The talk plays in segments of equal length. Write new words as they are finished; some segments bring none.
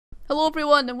Hello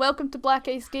everyone and welcome to Black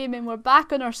Ice Gaming. We're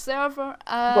back on our server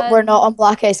But we're not on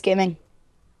Black Ice Gaming.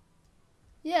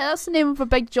 yeah, that's the name of a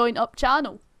big joint up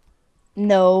channel.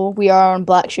 No, we are on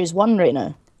Black Shoes 1 right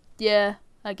now. Yeah,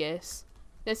 I guess.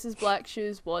 This is Black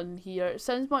Shoes 1 here. It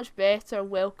sounds much better.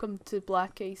 Welcome to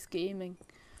Black Ice Gaming.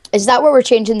 Is that what we're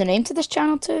changing the name to this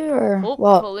channel to, or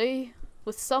what? Hopefully,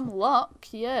 with some luck,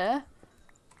 yeah.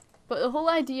 But the whole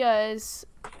idea is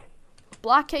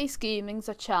Black Ice Gaming's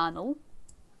a channel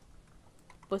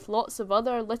with lots of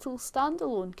other little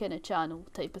standalone kind of channel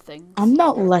type of things. I'm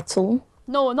not little.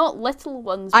 No, not little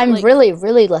ones. I'm like... really,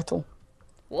 really little.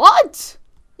 What?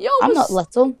 I'm not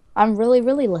little. I'm really,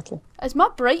 really little. Is my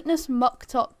brightness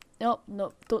mucked up? Nope,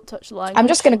 nope, don't touch the language. I'm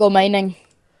just gonna go mining.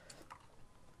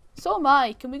 So am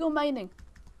I. Can we go mining?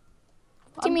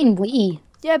 What do you mean we?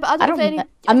 Yeah, but I don't have any...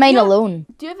 I mine alone.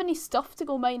 Do you have any stuff to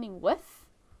go mining with?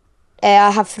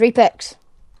 I have 3 picks.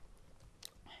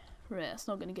 Right, that's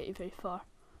not going to get you very far.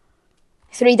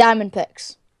 3 diamond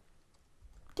picks.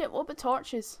 Yeah, what about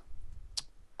torches?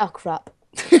 Oh crap.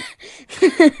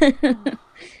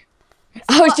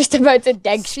 I was just about to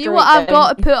dig See straight what I've down.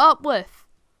 got to put up with?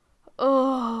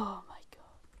 Oh my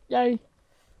god. Yay.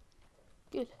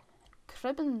 Good.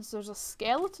 Cribbins, there's a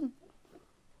skeleton.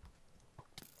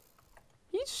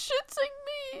 He's shooting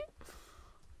me!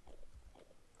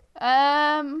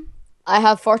 I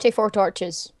have 44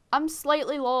 torches. I'm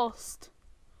slightly lost.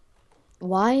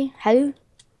 Why? How?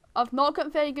 I've not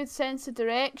got very good sense of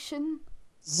direction.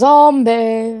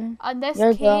 Zombie! And this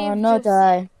You're cave gonna just...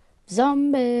 die.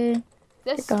 Zombie!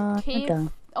 This You're gonna cave... die.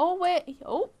 Oh wait,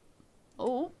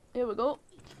 oh, here we go.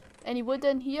 Any wood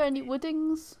in here? Any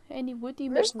woodings? Any woody?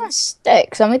 Where's my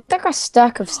sticks? I made like a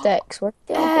stack of sticks. Where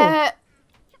did they all go?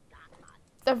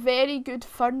 They're very good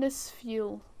furnace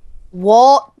fuel.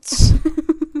 What?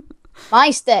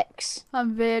 My sticks.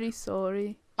 I'm very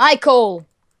sorry. My coal.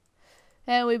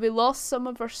 Anyway, we lost some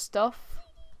of our stuff.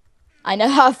 I now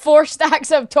have 4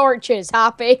 stacks of torches.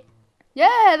 Happy?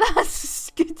 Yeah,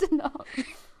 that's good enough.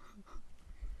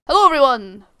 Hello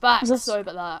everyone! Back. Sorry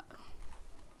about that.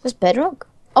 Is this bedrock?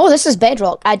 Oh, this is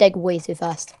bedrock. I dig way too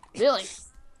fast. Really?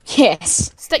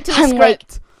 Yes. Stick to the I'm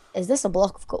script. Like, is this a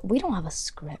block of gold? We don't have a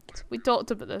script. We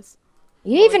talked about this.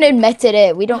 You even admitted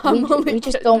it. We don't. We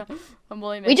just don't.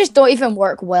 We just don't even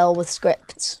work well with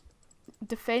scripts.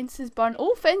 Defenses burn.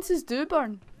 Oh, fences do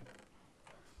burn.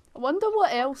 I wonder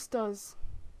what else does.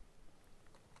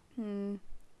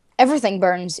 Everything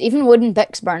burns. Even wooden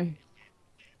picks burn.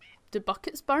 Do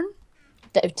buckets burn?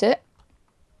 Doubt it.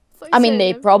 I mean,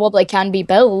 they probably can be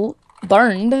burned.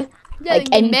 Yeah,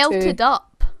 like they melted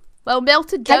up. Well,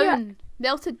 melted down.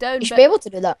 Melted down. You should be able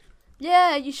to do that.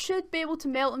 Yeah, you should be able to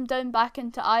melt them down back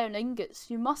into iron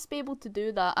ingots. You must be able to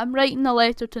do that. I'm writing a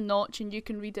letter to Notch and you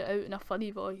can read it out in a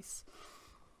funny voice.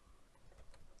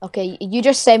 Okay, you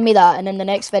just send me that and in the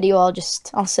next video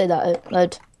I'll say that out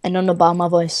loud in an Obama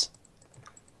voice.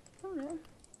 Alright.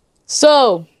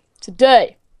 So,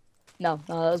 today... No,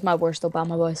 that was my worst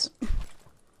Obama voice.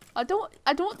 I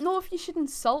don't know if you should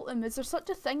insult him. Is there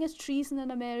such a thing as treason in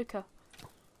America?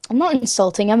 I'm not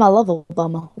insulting him, I love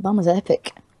Obama. Obama's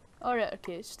epic. Alright,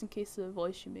 okay, it's just in case of the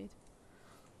voice you made.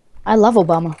 I love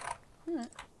Obama. Alright.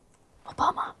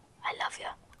 Obama, I love you.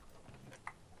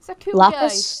 He's a cool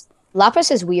Lapis? guy.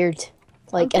 Lapis is weird.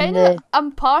 Like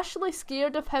I'm partially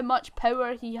scared of how much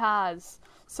power he has.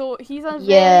 So he's a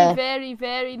Yeah. very, very,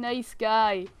 very nice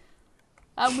guy.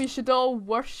 And we should all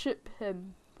worship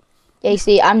him. Yeah, you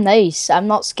see, I'm nice. I'm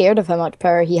not scared of how much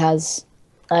power he has.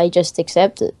 I just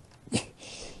accept it.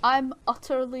 I'm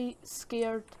utterly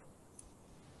scared.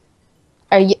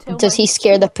 Does he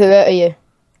scare the poo out of you?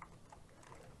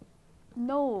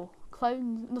 No,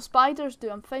 clowns. No, spiders do.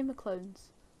 I'm fine with clowns.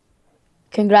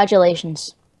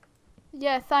 Congratulations.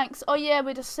 Yeah, thanks. Oh yeah,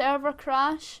 we had a server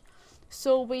crash.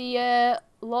 So we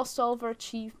lost all of our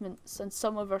achievements and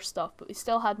some of our stuff. But we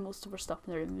still had most of our stuff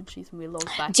in our inventories when we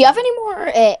logged back. Do you have any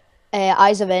more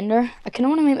Eyes of Ender? I kind of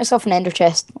want to make myself an Ender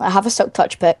chest. I have a silk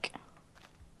touch pick.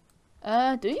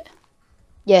 Do you?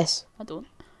 Yes. I don't.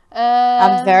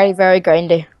 I'm very, very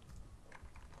grindy.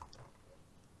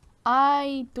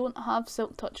 I don't have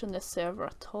Silk Touch on this server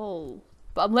at all.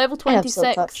 But I'm level 26. I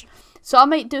have Silk Touch. So I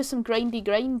might do some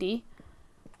grindy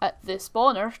at the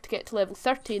spawner to get to level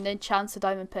 30 and then chance a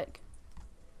diamond pick.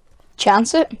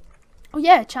 Chance it? Oh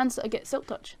yeah, chance that I get Silk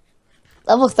Touch.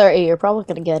 Level 30, you're probably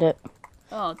going to get it.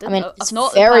 Oh, I mean, it's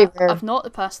very rare. I've not the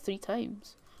past 3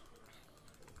 times.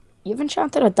 You've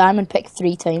enchanted a diamond pick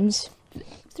 3 times.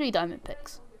 3 diamond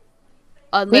picks.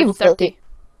 Level 30. Really...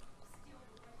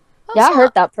 Yeah, I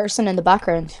heard that person in the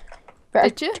background.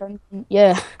 Did you?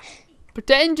 Yeah.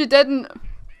 Pretend you didn't.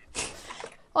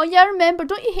 Oh yeah, I remember.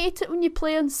 Don't you hate it when you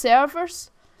play on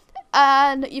servers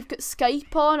and you've got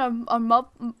Skype on or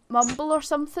Mumble or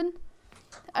something?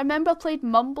 I remember I played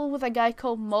Mumble with a guy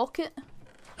called Mocket.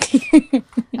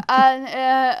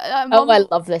 And oh, I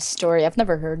love this story. I've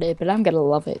never heard it, but I'm gonna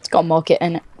love it. It's got Mocket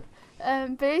in it.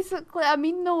 Basically, I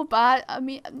mean no bad. I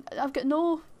mean, I've got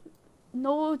no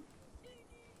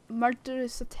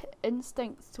murderous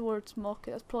instincts towards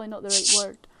Mocket. That's probably not the right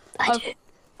word.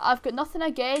 I've got nothing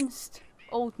against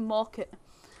old Mocket.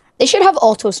 They should have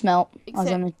auto smelt.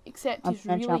 Except he's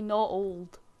really not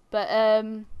old. But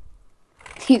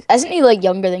isn't he like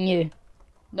younger than you?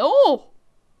 No.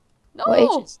 No. What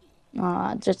age is?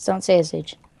 Just don't say his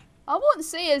age. I won't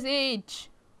say his age.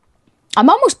 I'm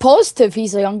almost positive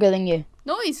he's younger than you.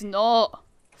 No, he's not.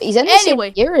 He's in the same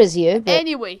year as you. But...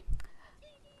 Anyway,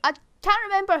 I can't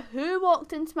remember who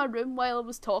walked into my room while I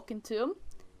was talking to him.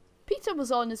 Peter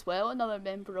was on as well, another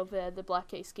member of the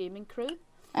Black Ice Gaming crew.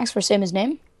 Thanks for saying his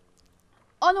name.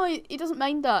 Oh no, he doesn't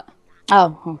mind that.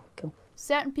 Oh, cool.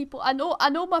 Certain people, I know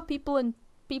my people, and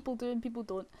people do and people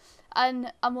don't.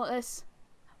 And I'm like this,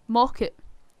 Mocket.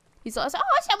 He's like,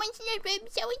 oh, someone's in your room,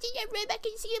 I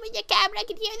can see them in your camera, I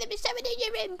can hear them, there's someone in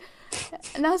your room.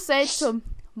 And I said to him,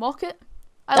 Mocket,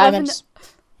 Diamonds.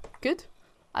 Good.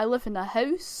 I live in a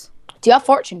house. Do you have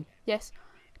fortune? Yes.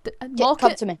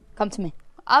 Mocket, come to me.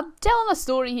 I'm telling a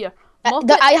story here.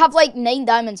 I have like 9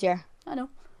 diamonds here. I know.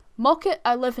 Mocket,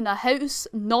 I live in a house,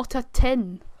 not a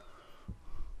tin.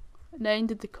 And I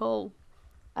ended the call.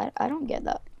 I don't get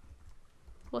that.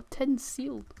 Well, tin's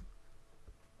sealed.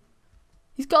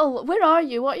 He's got where are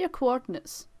you? What are your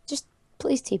coordinates? Just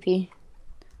please TP.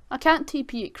 I can't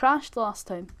TP, it crashed last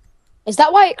time. Is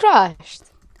that why it crashed?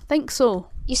 I think so.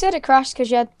 You said it crashed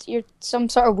because you had some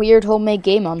sort of weird homemade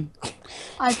game on.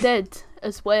 I did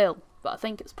as well, but I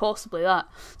think it's possibly that.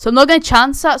 So I'm not going to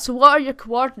chance that, so what are your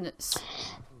coordinates?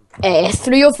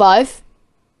 305.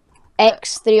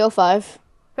 X 305.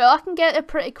 Well, I can get it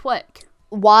pretty quick.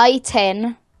 Y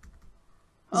 10.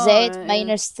 Z right,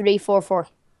 minus 344.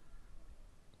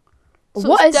 So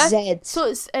what is Z? So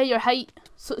it's your height.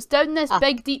 So it's down this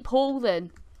big deep hole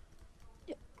then.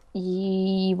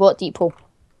 What deep hole?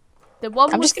 The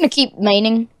one. I'm just gonna keep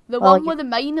mining. The one with the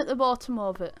mine at the bottom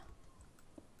of it.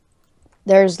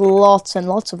 There's lots and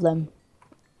lots of them.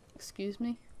 Excuse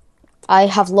me. I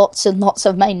have lots and lots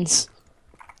of mines.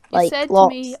 You said to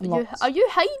me, are you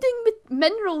hiding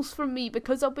minerals from me?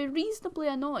 Because I'll be reasonably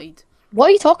annoyed. What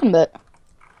are you talking about?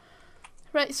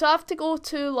 Right, so I have to go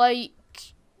to like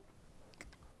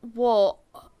what?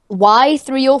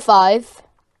 Y305.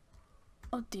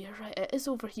 Oh dear, right, it is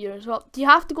over here as well. Do you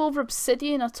have to go over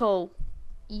obsidian at all?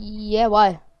 Yeah,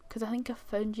 why? Because I think I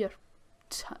found your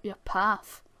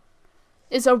path.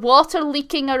 Is there water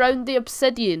leaking around the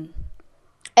obsidian?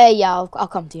 Yeah, I'll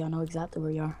come to you. I know exactly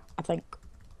where you are, I think.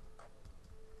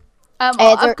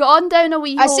 I've gone down a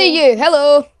wee hole. I see you.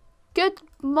 Hello. Good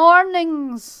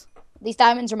mornings. These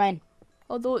diamonds are mine.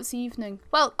 Although it's evening.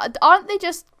 Well, aren't they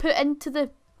just put into the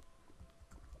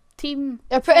team?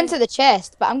 They're put into the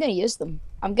chest, but I'm going to use them.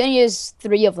 I'm going to use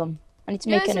 3 of them. I need to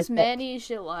make as many as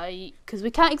you like, because we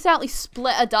can't exactly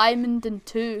split a diamond in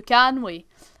 2, can we?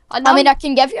 I mean, I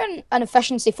can give you an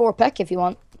efficiency 4 pick if you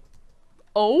want.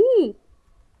 Oh.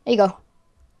 There you go.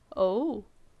 Oh.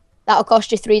 That'll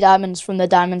cost you 3 diamonds from the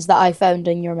diamonds that I found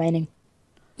in your mining.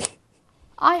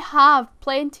 I have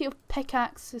plenty of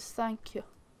pickaxes, thank you.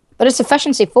 But it's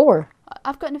efficiency 4.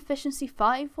 I've got an efficiency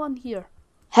 5 one here.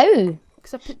 How?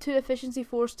 Because I put 2 efficiency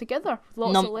 4s together with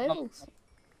lots of levels.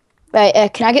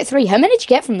 Right, can I get 3? How many did you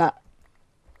get from that?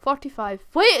 45.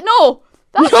 Wait, no!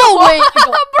 That's no way! You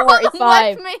got I brought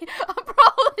 45. them with me. I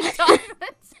brought the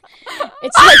diamonds.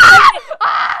 It's like...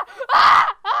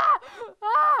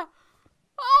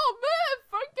 Oh, move!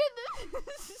 For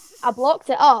goodness. I blocked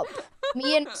it up.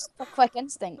 Me and quick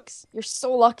instincts. You're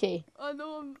so lucky. I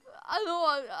know.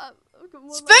 I've got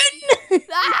more Spoon!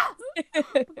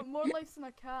 I've got more lives than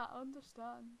a cat. I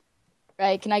understand.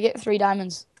 Right, can I get 3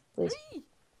 diamonds, please? 3?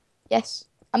 Yes.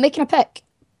 I'm making a pick.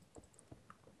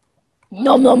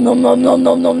 Nom nom nom nom nom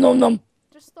nom nom nom nom.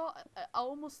 I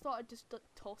almost thought I just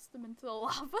tossed them into the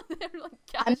lava there, like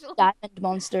I'm casually. the diamond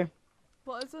monster.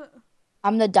 What is it?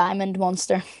 I'm the diamond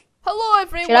monster. Hello,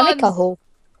 everyone. Should I make a hole?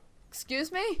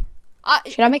 Excuse me?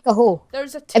 Should I make a hole?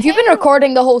 There's a Have you been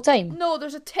recording the whole time? No,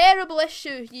 there's a terrible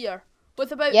issue here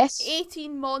with about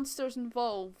 18 monsters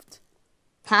involved.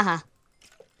 Haha.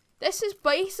 This has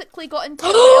basically got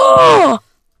into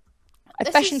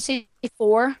efficiency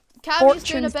 4. Cammy's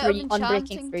doing a bit of 3,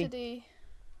 enchanting 3. today.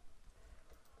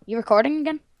 You recording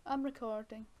again? I'm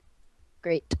recording.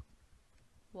 Great.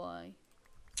 Why?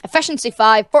 Efficiency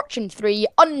 5, Fortune 3,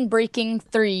 Unbreaking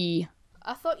 3.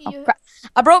 I thought you...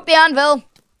 I broke the anvil.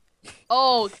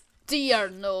 Oh, dear,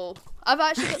 no. I've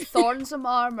actually got thorns in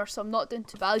my armor, so I'm not doing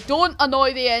too bad. Don't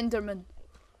annoy the Enderman.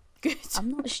 Good. I'm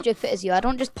not as stupid as you. I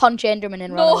don't just punch Enderman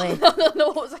and run away.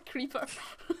 No, it was a creeper.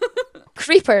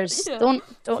 Creepers. Yeah. Don't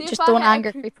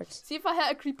anger creepers. See if I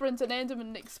hit a creeper into an Enderman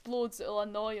and it explodes, it'll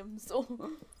annoy him, so...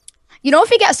 You know if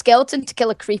you get a skeleton to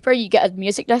kill a creeper, you get a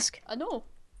music disc? I know.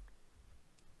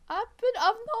 I'm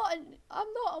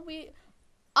not a wee...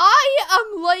 I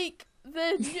am like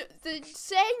the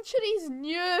century's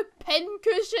new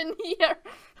pincushion here.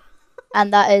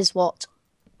 And that is what?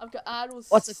 I've got arrows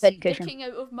What's a pincushion? sticking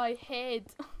out of my head.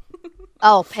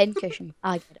 Oh, pincushion.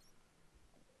 I get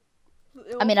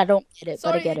it. I mean, I don't get it,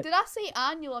 Sorry, but I get it. Did I say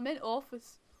annual? I meant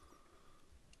office.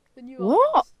 The new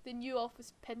What? office. The new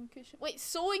office pincushion. Wait,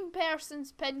 sewing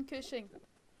person's pincushion.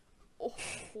 Oh,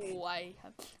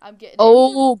 I'm getting.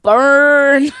 Oh,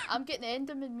 burn! I'm getting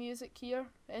Enderman music here.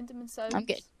 Enderman sounds. I'm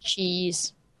getting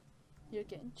cheese. You're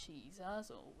getting cheese, as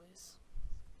always.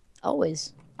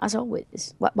 Always. As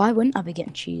always. Why wouldn't I be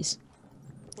getting cheese?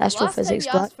 Well, Astrophysics.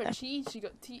 last time you asked for cheese, you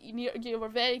got you were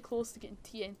very close to getting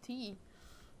TNT.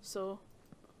 So.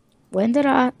 When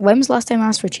was the last time I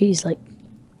asked for cheese? Like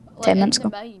 10 minutes ago?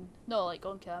 Mine. No, like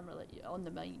on camera, like on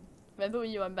the mine. Remember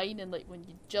when you were mining, like when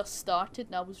you just started,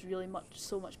 and I was really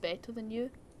so much better than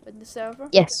you in the server?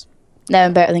 Yes. Now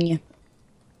I'm better than you.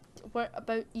 We're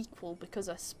about equal because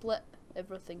I split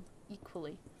everything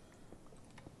equally.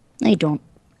 No, you don't.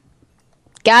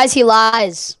 Guys, he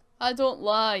lies. I don't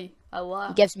lie. I lie.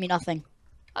 He gives me nothing.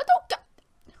 I don't get...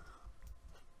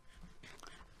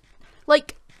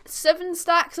 Like, 7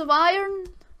 stacks of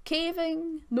iron,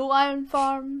 caving, no iron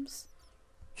farms.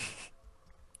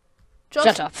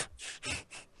 Shut up.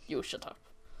 You shut up.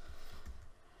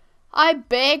 I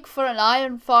beg for an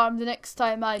iron farm the next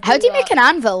time I do How do you make an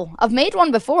anvil? I've made one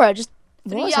before. I just...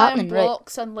 3 What's iron happening?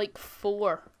 blocks and like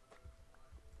 4.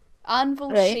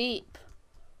 Anvil shape.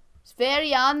 It's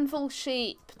very anvil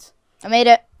shaped. I made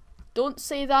it. Don't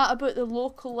say that about the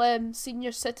local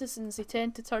senior citizens. They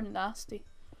tend to turn nasty.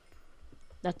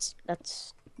 That's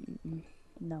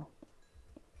no.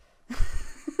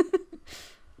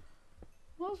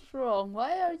 What's wrong?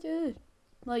 Why are you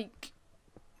like?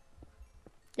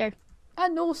 Yeah. I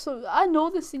know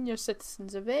the senior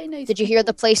citizens are very nice. Did you hear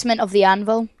the placement of the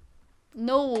anvil?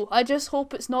 No, I just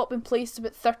hope it's not been placed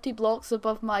about 30 blocks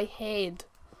above my head.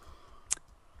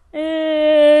 I'm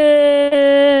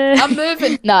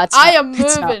moving. No, I am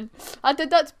moving. I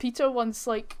did that to Peter once,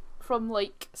 like from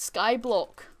like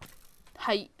skyblock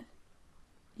height.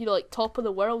 You know, like top of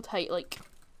the world height. Like,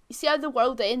 you see how the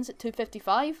world ends at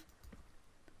 255?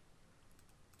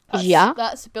 Yeah.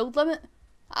 That's the build limit.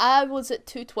 I was at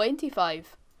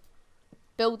 225.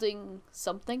 Building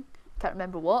something. Can't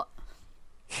remember what.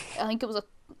 I think it was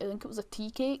a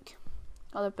tea cake.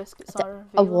 Other biscuits are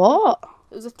available. A what?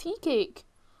 It was a tea cake.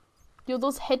 You know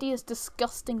those hideous,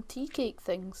 disgusting tea cake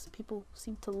things people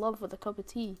seem to love with a cup of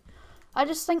tea. I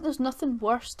just think there's nothing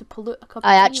worse to pollute a cup of tea.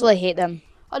 I actually hate them.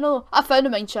 I know. I found a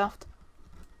mine shaft.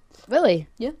 Really?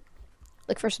 Yeah.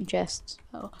 Look for some chests.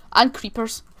 Oh, and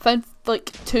creepers. Found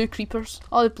like 2 creepers.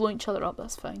 Oh, they're blowing each other up.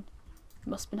 That's fine.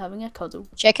 Must have been having a cuddle.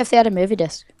 Check if they had a movie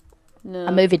disc. No.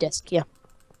 A movie disc, yeah.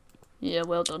 Yeah,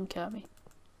 well done, Cammy.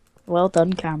 Well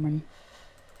done, Cameron.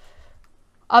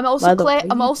 I'm also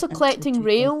collecting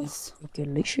rails.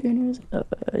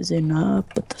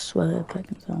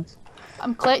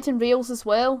 I'm collecting rails as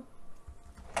well.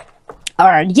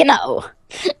 You know,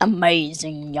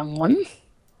 amazing young one.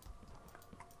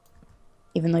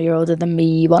 Even though you're older than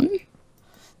me, one.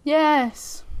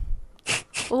 Yes.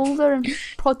 Older and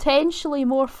potentially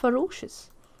more ferocious.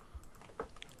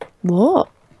 What?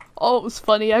 Oh, it was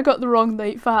funny. I got the wrong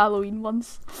night for Halloween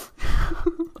once.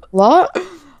 What?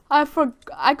 I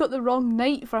got the wrong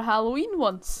night for Halloween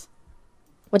once.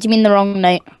 What do you mean the wrong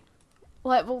night?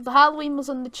 Like, well, the Halloween was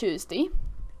on the Tuesday.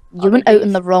 You went out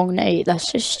on the wrong night.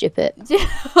 That's just stupid. Yeah,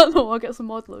 I know. I got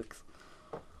some odd looks.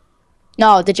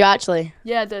 No, did you actually?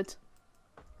 Yeah, I did.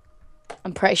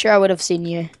 I'm pretty sure I would have seen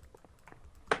you.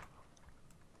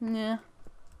 Yeah.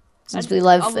 Since we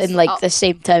live in like the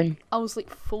same town. I was like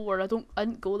 4. I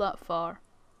didn't go that far.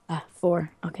 4.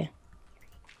 Okay.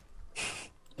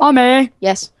 Mommy.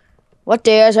 Yes. What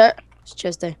day is it? It's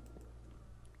Tuesday.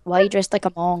 Why are you dressed like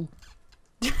a monk?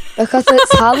 Because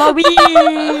it's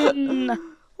Halloween.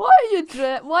 Why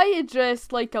are you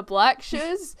dressed like a black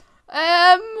shoes?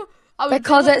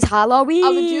 Because it's Halloween. I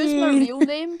would use my real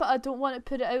name, but I don't want to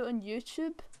put it out on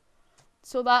YouTube.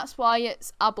 So that's why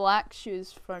it's a black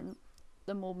shoes for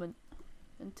the moment,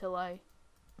 until I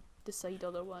decide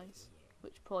otherwise.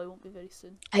 which probably won't be very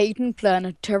soon. Hidden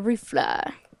planetary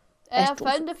fly. I've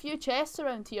found a few chests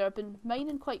around here. I've been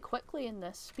mining quite quickly in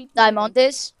this. Speed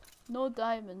Diamonds? No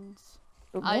diamonds.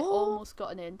 What? I almost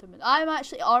got an enderman. I'm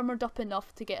actually armoured up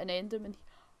enough to get an enderman.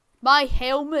 My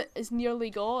helmet is nearly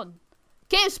gone.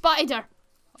 Cave spider!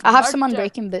 I have some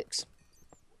unbreaking books.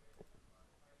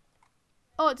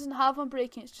 Oh, it doesn't have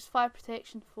unbreaking. It's just fire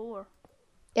protection 4.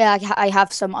 Yeah, I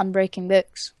have some unbreaking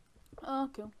books. Oh,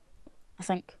 cool. I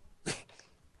think.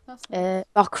 That's nice.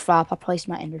 Oh crap! I placed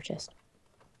my ender chest.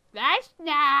 That's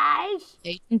nice.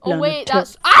 Hidden Oh wait,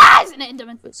 planetary- that's it's an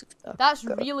enderman. Oh, That's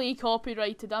God. really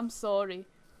copyrighted. I'm sorry.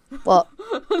 What?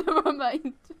 Never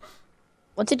mind.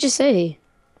 What did you say?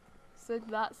 Said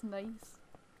that's nice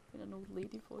in an old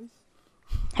lady voice.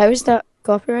 How is that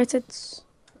copyrighted?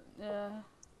 Yeah.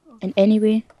 In any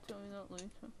way, Tell me that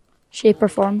later. shape, or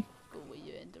form? Go away,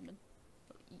 you enderman.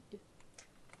 I'll eat you.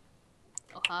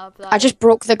 I'll have that. I just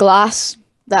broke the glass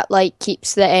that like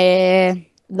keeps the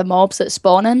mobs that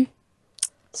spawn in.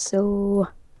 So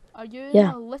Are you in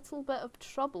yeah. a little bit of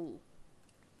trouble?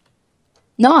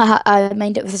 no, I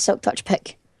mined it with a silk touch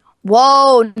pick.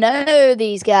 Whoa! No,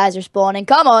 these guys are spawning.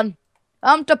 Come on,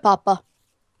 come to Papa.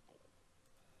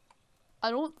 I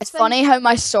don't. It's think... funny how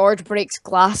my sword breaks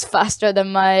glass faster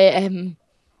than my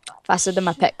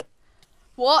pick.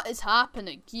 What is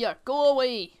happening here? Go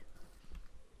away.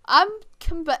 I'm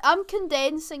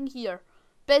condensing here.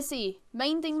 Busy,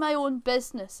 minding my own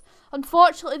business.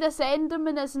 Unfortunately, this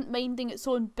enderman isn't minding its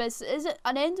own business. Is it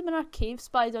an enderman or a cave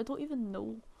spider? I don't even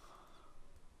know.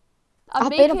 I've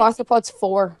been of arthropods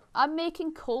 4. I'm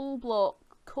making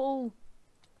coal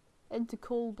into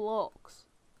coal blocks.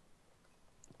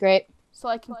 Great. So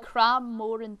I can cram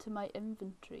more into my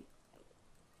inventory.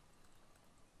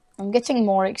 I'm getting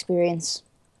more experience.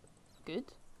 Good.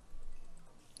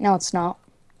 No, it's not.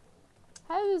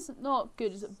 How is it not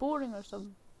good? Is it boring or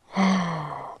something?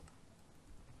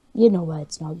 You know why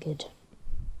it's not good.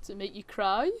 Does it make you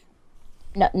cry?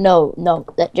 No.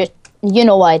 That just you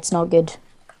know why it's not good.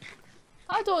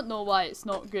 I don't know why it's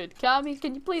not good. Cammy,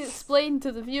 can you please explain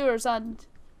to the viewers and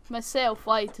myself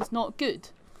why it is not good?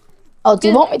 Oh, do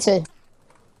you want me to?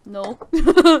 No.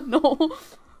 No.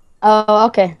 Oh,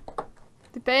 okay.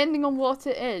 Depending on what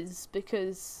it is,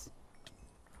 because...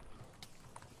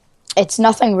 It's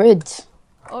nothing rude.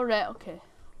 Alright, okay.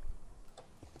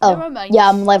 Oh, Never mind. yeah,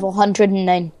 I'm level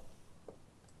 109.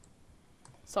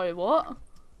 Sorry, what?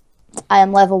 I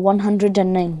am level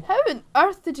 109. How on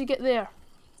earth did you get there?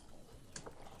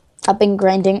 I've been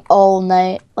grinding all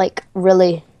night, like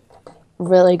really,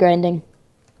 really grinding.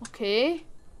 Okay.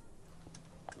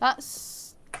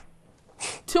 That's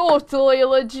totally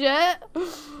legit.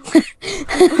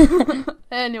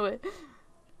 Anyway,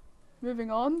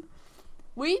 moving on.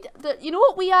 You know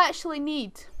what we actually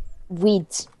need?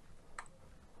 Weeds.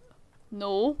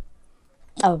 No,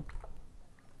 Oh,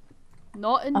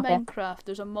 not in Okay. Minecraft.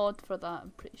 There's a mod for that,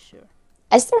 I'm pretty sure.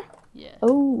 is there? Yeah.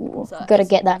 Oh, So gotta it's-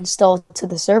 get that installed to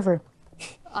the server.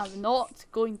 I'm not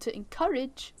going to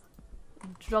encourage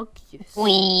drug use.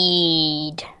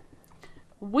 Weed.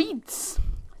 Weeds.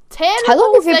 Terrible How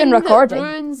long have you been thing recording? that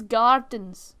ruins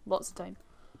gardens. Lots of time.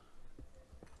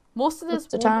 Most of this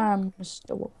What's the time,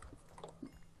 Mr. Wolf?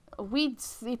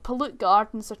 weeds, they pollute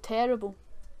gardens. They're terrible.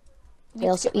 You They need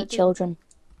to also get rid eat of them. children.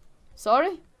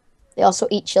 Sorry? They also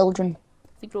eat children.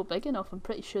 If they grow big enough, I'm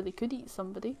pretty sure they could eat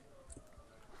somebody.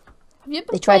 Have you been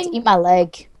They tried to eat my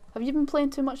leg. Have you been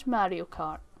playing too much Mario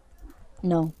Kart?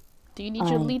 No. Do you need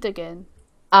your Aye. lead again?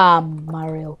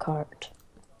 Mario Kart.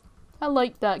 I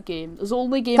like that game. It's the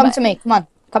only game Come to me. Come on.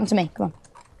 Come to me. Come on.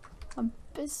 I'm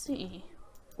busy.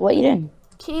 What are you doing?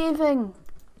 Caving.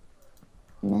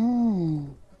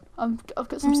 No. I've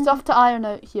got some stuff to iron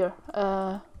out here.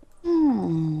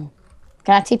 Hmm.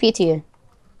 Can I TP to you?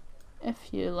 If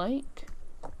you like.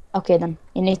 Okay then.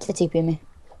 You need to TP me.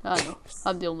 I know.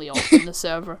 I'm the only op in the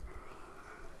server.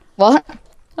 What?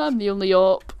 I'm the only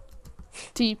op.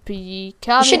 TPE.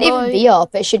 It shouldn't even Cammyboy. be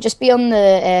up. It should just be on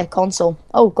the console.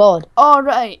 Oh god. Oh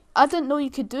right. I didn't know you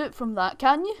could do it from that.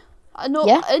 Can you?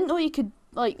 Yeah. I didn't know you could,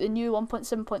 like the new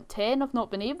 1.7.10. I've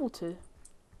not been able to.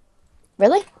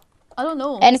 Really? I don't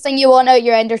know. Anything you want out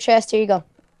your ender chest, here you go.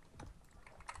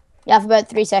 You have about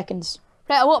 3 seconds.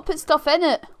 Right, I want to put stuff in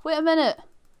it. Wait a minute.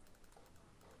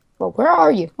 Well, where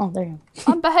are you? Oh, there you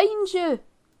are. I'm behind you.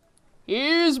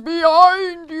 He's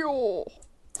behind you.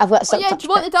 I've got Oh some. yeah, do you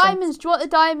want the diamonds? Do you want the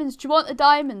diamonds? Do you want the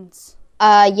diamonds?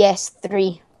 Yes,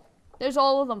 3. There's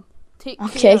all of them. Take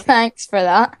Okay, care. thanks for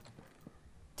that.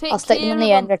 Take I'll stick them care in of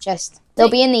the ender chest. They'll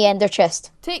be in the ender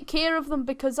chest. Take care of them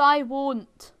because I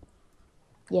won't.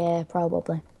 Yeah,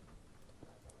 probably.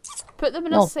 Put them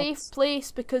in No a safe offense.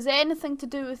 place, because anything to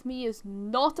do with me is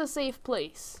not a safe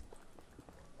place.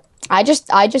 I just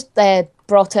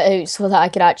brought it out so that I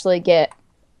could actually get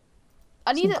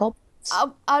I need some it.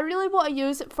 cobwebs. I really want to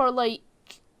use it for, like,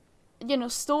 you know,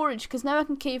 storage, because now I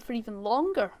can cave for even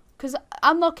longer. Because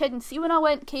I'm not kidding. See, when I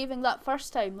went caving that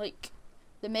first time, like,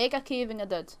 the mega caving I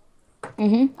did,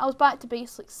 I was back to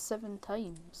base like 7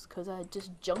 times, because I had just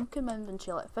junk in my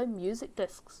inventory. Like, I found music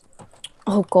discs.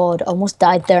 Oh god, almost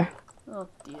died there. Oh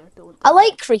dear, don't. I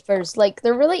like creepers. Like,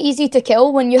 they're really easy to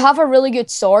kill. When you have a really good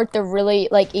sword, they're really,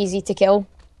 like, easy to kill.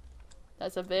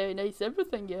 That's a very nice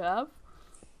everything you have,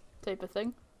 type of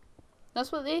thing.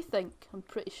 That's what they think, I'm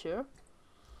pretty sure.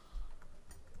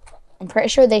 I'm pretty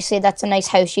sure they say that's a nice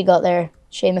house you got there.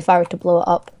 Shame if I were to blow it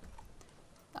up.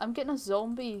 I'm getting a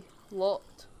zombie lot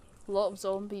of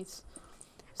zombies.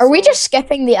 Are we So- just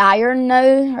skipping the iron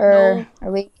now? Or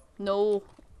are we... No.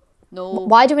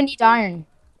 Why do we need iron?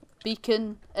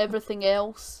 Beacon, everything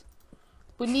else.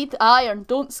 We need iron.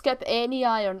 Don't skip any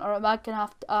iron, or am I gonna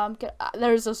have to?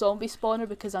 There's a zombie spawner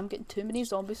because I'm getting too many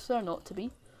zombies for there not to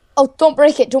be. Oh, don't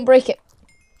break it! Don't break it!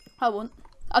 I won't.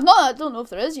 I'm not. I don't know if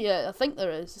there is yet. I think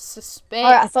there is. Suspect.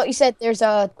 Alright, I thought you said there's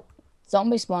a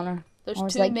zombie spawner. There's I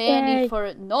was too like, many yay. for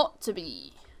it not to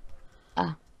be.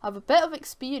 Ah. I have a bit of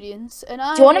experience, and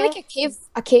Do you want to make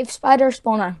a cave spider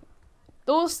spawner?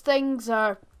 Those things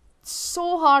are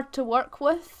so hard to work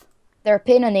with. They're a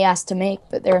pain in the ass to make,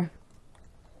 but they're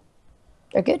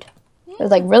good. They're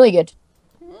like really good.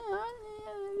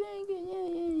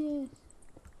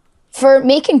 For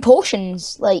making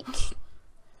potions, like,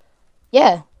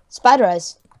 yeah, spider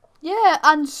eyes. Yeah,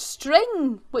 and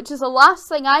string, which is the last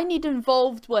thing I need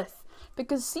involved with.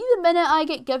 Because see, the minute I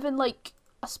get given, like,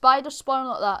 a spider spawn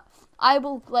like that, I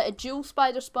will let a dual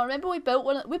spider spawn. Remember we built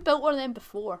one of them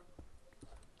before.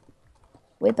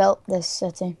 We built this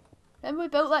city. Remember we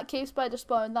built that cave spider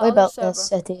spawn in that We other built server? this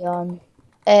city on...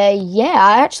 yeah,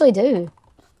 I actually do.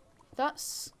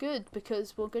 That's good,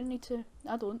 because we're going to need to...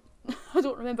 I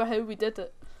don't remember how we did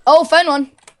it. Oh, found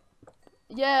one!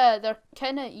 Yeah, they're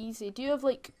kind of easy. Do you have,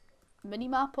 like,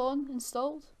 minimap on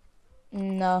installed?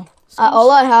 No.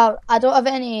 Screenshot? I don't have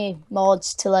any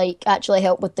mods to, like, actually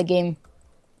help with the game.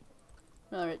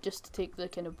 Alright, just to take the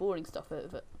kind of boring stuff out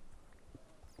of it.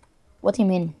 What do you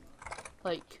mean?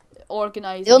 Like,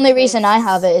 organising. The only reason I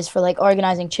have chests. it is for, like,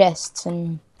 organising chests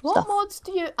and What stuff. mods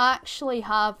do you actually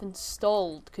have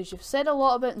installed? Because you've said a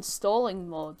lot about installing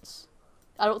mods.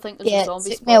 I don't think there's Yeah, a it zombie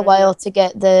took me a spawner while to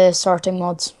get the sorting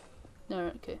mods. here. No,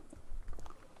 okay.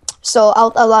 So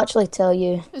I'll actually tell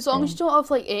you. As long as you don't have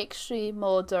like X-ray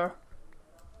mod or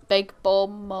big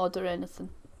bomb mod or anything.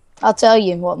 I'll tell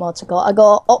you what mods I got. I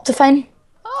got Optifine.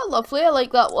 Oh, lovely! I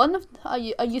like that one. I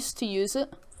used to use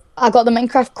it. I got the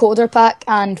Minecraft Coder Pack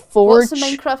and Forge. What's the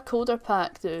Minecraft Coder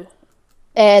Pack do?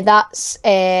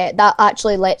 That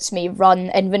actually lets me run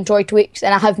inventory tweaks,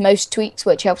 and I have mouse tweaks,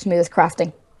 which helps me with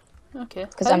crafting Okay.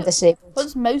 because I'm disabled. What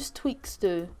does mouse tweaks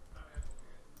do?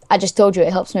 I just told you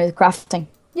it helps me with crafting.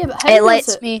 Yeah, but how It does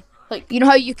lets it? me. Like, You know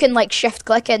how you can like shift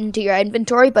click into your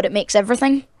inventory, but it makes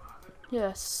everything.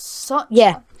 yeah, such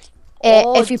Yeah.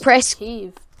 odd If you press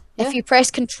cave. if you press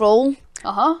Control,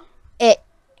 Uh-huh.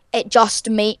 it just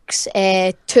makes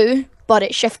 2, but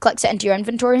it shift clicks it into your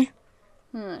inventory.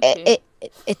 Okay.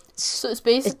 It's So it's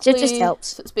basically just helps.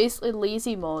 So it's basically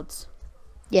lazy mods.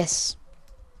 yes.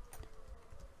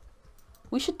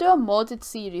 We should do a modded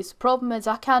series. The problem is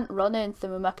I can't run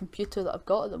anything with my computer that I've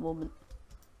got at the moment.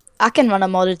 I can run a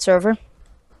modded server.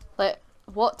 Like,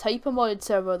 what type of modded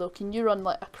server though? Can you run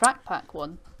like a crack pack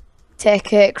one?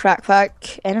 Tech it, crack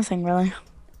pack, anything really.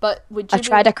 But would you? I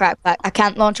tried a crack pack. I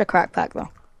can't launch a crack pack though.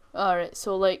 Alright,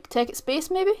 so like Tech It Space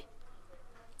maybe?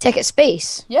 Tech it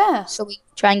space. Yeah, So we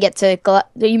try and get to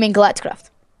you mean Galacticraft?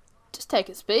 just Tech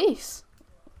It Space.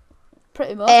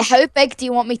 Pretty much. How big do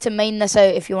you want me to mine this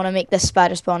out if you want to make this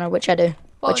spider spawner, which I do?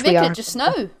 Well, which make we are. it just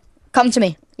now. Come to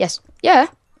me. Yes. Yeah.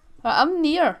 Right, I'm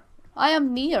near. I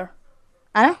am near.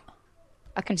 I know.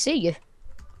 I can see you.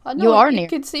 I know. You are You near.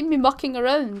 could see me mucking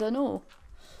around. I know.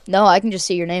 No, I can just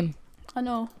see your name. I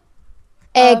know.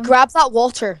 Grab that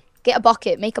water. Get a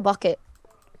bucket. Make a bucket.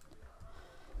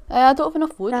 I don't have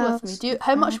enough wood with me. Do you?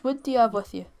 How much wood do you have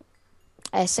with you?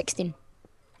 16.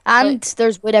 And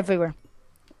there's wood everywhere.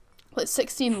 Like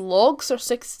 16 logs or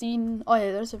 16? Oh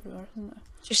yeah, there's everywhere, isn't there?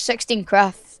 Just 16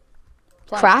 crafting,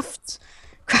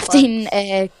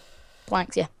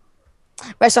 planks, yeah.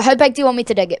 Right, so how big do you want me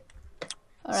to dig it?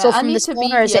 Alright, So I from need the to be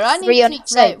spawner, is here. it I 3 need on to, each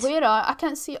side? Right, where are I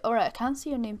can't see. Alright, I can't see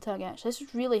your name tag actually. This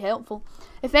is really helpful.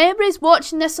 If anybody's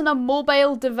watching this on a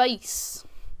mobile device,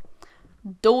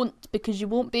 don't, because you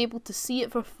won't be able to see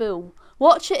it for full.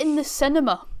 Watch it in the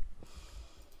cinema.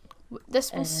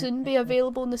 This will soon be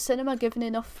available in the cinema, given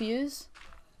enough views.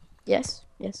 Yes,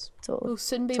 yes, totally. We'll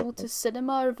soon be able to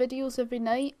cinema our videos every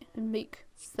night and make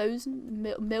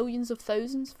millions of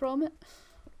thousands from it.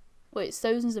 Wait, it's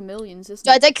thousands of millions, isn't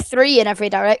So it? I dig 3 in every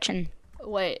direction.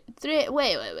 Wait,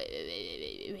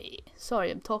 wait.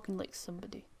 Sorry, I'm talking like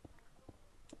somebody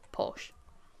posh.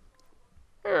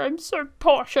 Oh, I'm so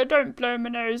posh, I don't blow my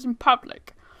nose in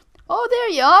public. Oh, there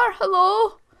you are.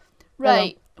 Hello.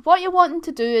 Right. What you're wanting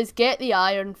to do is get the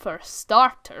iron for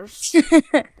starters.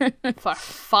 For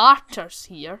farters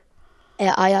here.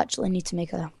 Yeah, I actually need to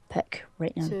make a pick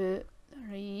right now. 2,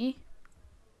 3.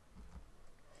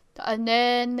 And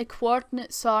then the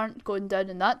coordinates aren't going down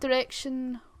in that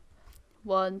direction.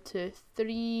 1, 2,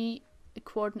 3. The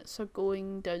coordinates are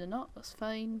going down and up. That's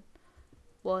fine.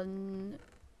 1,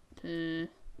 2,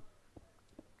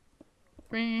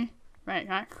 3. Right,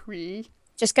 that's 3.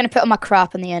 Just gonna put all my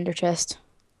crap in the ender chest.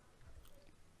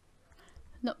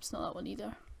 Nope, it's not that one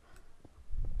either.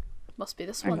 Must be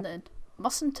this one then.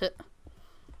 Mustn't it?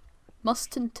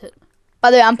 Mustn't it? By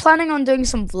the way, I'm planning on doing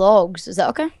some vlogs. Is that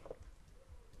okay?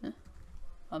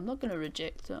 I'm not going to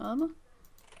reject it, am I?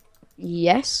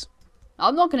 Yes.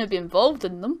 I'm not going to be involved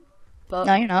in them. But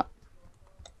No, you're not.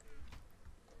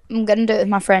 I'm gonna do it with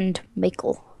my friend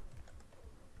Michael.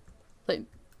 like,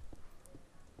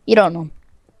 You don't know him.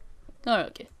 alright,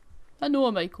 okay. I know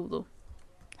a Michael though.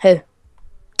 Who?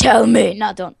 Tell me.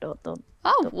 No, don't.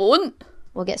 I won't.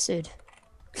 We'll get sued.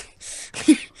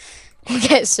 We'll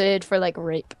get sued for like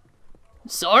rape.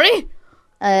 Sorry?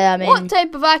 I mean, What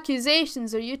type of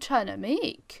accusations are you trying to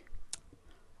make?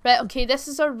 Right, okay, this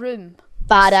is our room.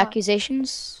 bad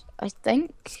accusations, I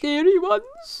think. Scary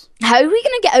ones? How are we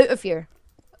gonna get out of here?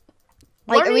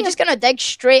 Like, are we Worry just gonna dig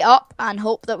straight up and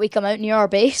hope that we come out near our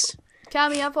base?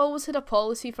 Cammy, I've always had a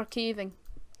policy for caving.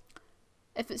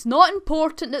 If it's not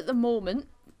important at the moment,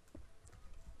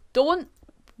 don't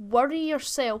worry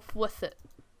yourself with it.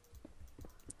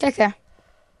 Okay.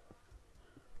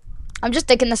 I'm just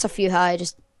digging this a few high,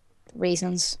 just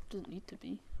reasons. Doesn't need to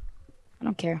be. I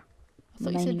don't care. I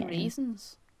thought you Mining said it in.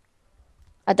 raisins.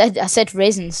 I did. I said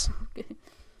raisins. Okay.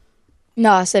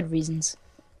 No, I said reasons.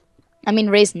 I mean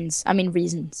raisins. I mean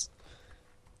reasons.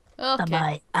 Okay. Am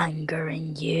I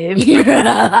angering you?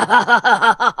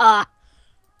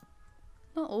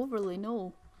 Not overly,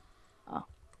 no. Oh,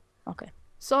 okay.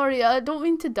 Sorry, I don't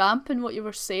mean to dampen what you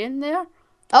were saying there.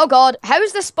 Oh god, how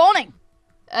is this spawning?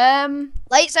 Um,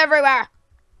 Lights everywhere.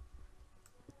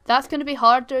 that's going to be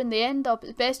harder in the end up.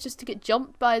 It's best just to get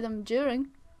jumped by them during.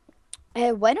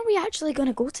 When are we actually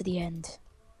gonna go to the end?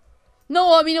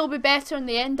 No, I mean it'll be better in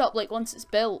the end up, like once it's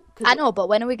built. I know, but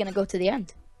when are we gonna go to the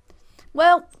end?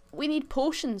 Well, we need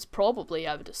potions probably,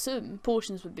 I would assume.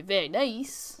 Potions would be very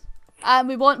nice. And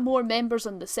we want more members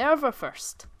on the server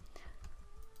first.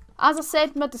 As I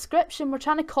said in my description, we're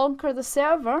trying to conquer the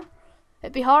server.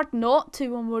 It'd be hard not to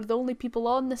when we're the only people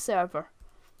on the server.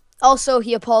 Also,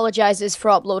 he apologizes for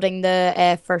uploading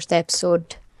the first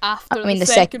episode. After I mean, the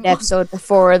second second episode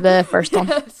before the first one.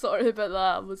 one. Sorry about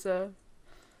that. I was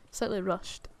slightly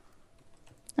rushed.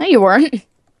 No, you weren't.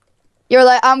 You were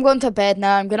like, I'm going to bed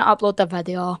now. I'm gonna upload the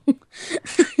video.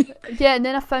 Yeah, and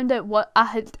then I found out what I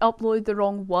had uploaded the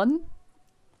wrong one.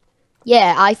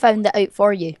 Yeah, I found it out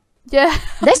for you. Yeah.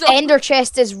 This ender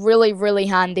chest is really, really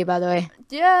handy, by the way.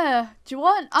 Yeah. Do you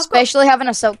want? Especially having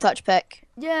a silk touch pick.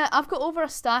 Yeah, I've got over a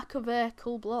stack of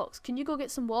coal blocks. Can you go get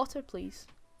some water, please?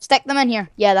 Stick them in here.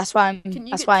 Yeah, that's why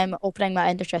I'm opening my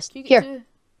ender chest. Can you get Here.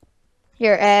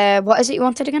 Here, what is it you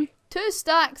wanted again? 2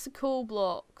 stacks of coal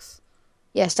blocks.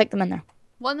 Yeah, stick them in there.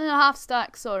 1.5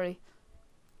 stacks, sorry.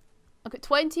 I've got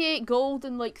 28 gold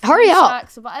and like 3 Hurry up.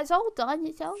 stacks of it. It's all done,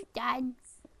 it's all done.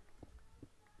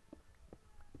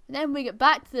 And then we get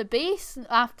back to the base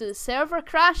after the server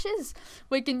crashes.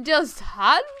 We can just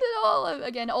hand it all out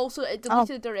again. Also, it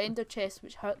deleted their ender chest,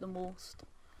 which hurt the most.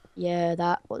 Yeah,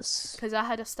 that was... Because I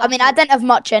had a stack I mean, I didn't have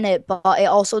much in it, but it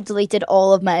also deleted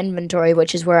all of my inventory,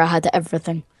 which is where I had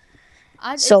everything.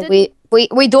 So we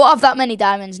don't have that many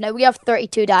diamonds. Now we have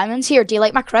 32 diamonds. Here, do you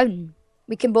like my crown?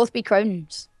 We can both be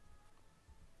crowns.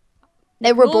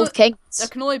 Now we're both kings. There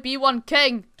can only be one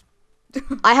king.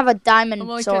 I have a diamond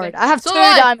sword. kidding. I have So 2 do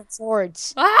I. diamond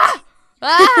swords. Ah!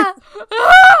 Ah!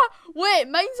 Ah! Wait,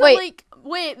 mine's Wait. like...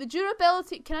 Wait, the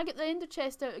durability... Can I get the ender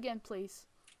chest out again, please?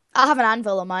 I have an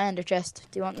anvil on my ender chest.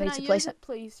 Do you want Can me I to use place it? it,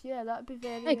 please? Yeah, that'd be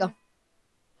very There you go.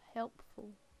 helpful.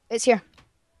 It's here.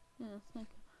 Yeah, thank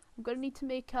you. I'm gonna need to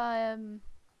make a... Do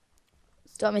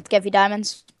you want me to give you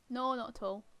diamonds? No, not at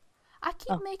all. I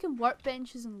keep making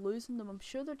workbenches and losing them. I'm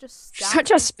sure they're just You're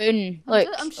such a spoon. Look,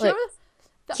 I'm sure... look.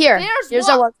 Here's Here's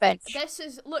a what? workbench. This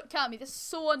is... Look, Cammy, this is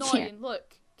so annoying.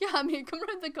 Look. Cammy, come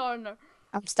round the corner.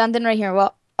 I'm standing right here.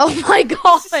 What? Oh my god!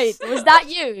 Was that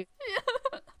you?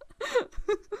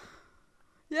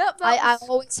 Yep.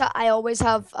 I always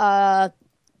have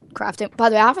crafting. By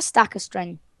the way, I have a stack of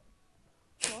string.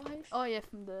 Why? Oh yeah,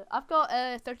 I've got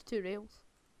 32 rails.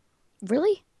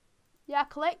 Really? Yeah, I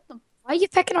collect them. Why are you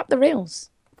picking up the rails?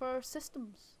 For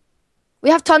systems. We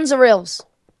have tons of rails.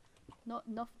 Not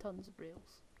enough tons of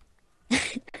rails.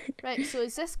 Right, so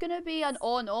is this gonna be an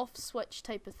on-off switch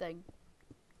type of thing?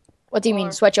 What do you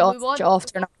mean? Switch it off, switch it off,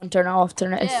 turn it on, turn it off,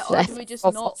 turn it off? Yeah, or do we just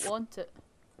not want it?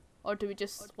 Or do we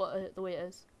just want it the way it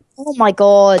is? Oh my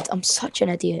god, I'm such an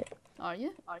idiot. Are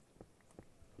you?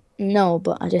 No,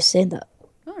 but I just said that.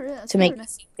 Oh, really? That's to make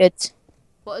nice. you feel good.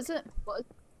 What is it?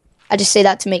 I just say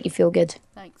that to make you feel good.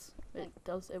 Thanks. It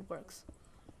does. It works.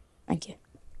 Thank you.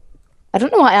 I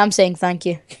don't know why I'm saying thank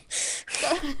you. It's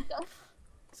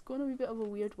going to be a bit of a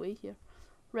weird way here.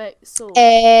 Right, so...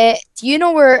 do you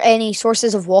know where any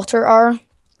sources of water are?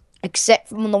 Except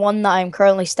from the one that I'm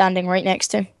currently standing right next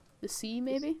to. The sea,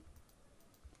 maybe?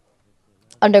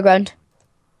 Underground.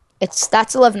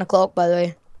 That's 11 o'clock, by the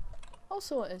way.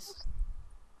 Also it is.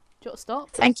 Do you want to stop?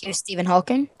 Thank you, Stephen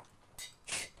Hawking. Do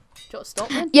you want to stop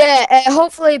then? Yeah,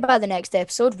 hopefully by the next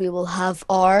episode we will have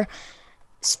our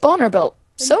spawner built.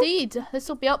 Indeed, this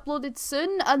will be uploaded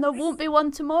soon, and there won't be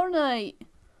one tomorrow night.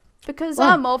 Because Why?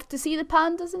 I'm off to see the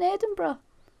pandas in Edinburgh.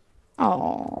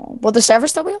 Oh, will the server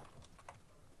still be up?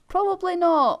 Probably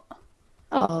not.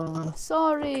 Oh.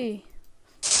 Sorry.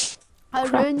 I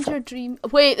ruined your dream.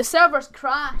 Wait, the server's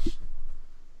crashed.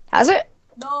 Has it?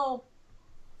 No.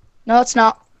 No, it's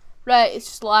not. Right, it's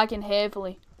just lagging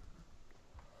heavily.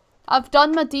 I've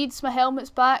done my deeds, my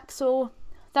helmet's back, so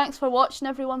thanks for watching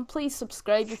everyone. Please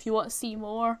subscribe if you want to see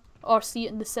more. Or see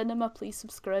it in the cinema, please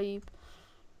subscribe.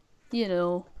 You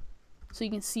know. So you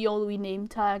can see all the wee name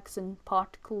tags and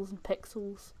particles and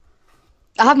pixels.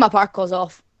 I have my particles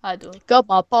off. I don't. Got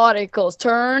my particles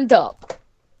turned up.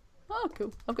 Oh,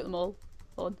 cool. I've got them all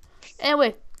on.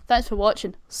 Anyway, thanks for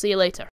watching. See you later.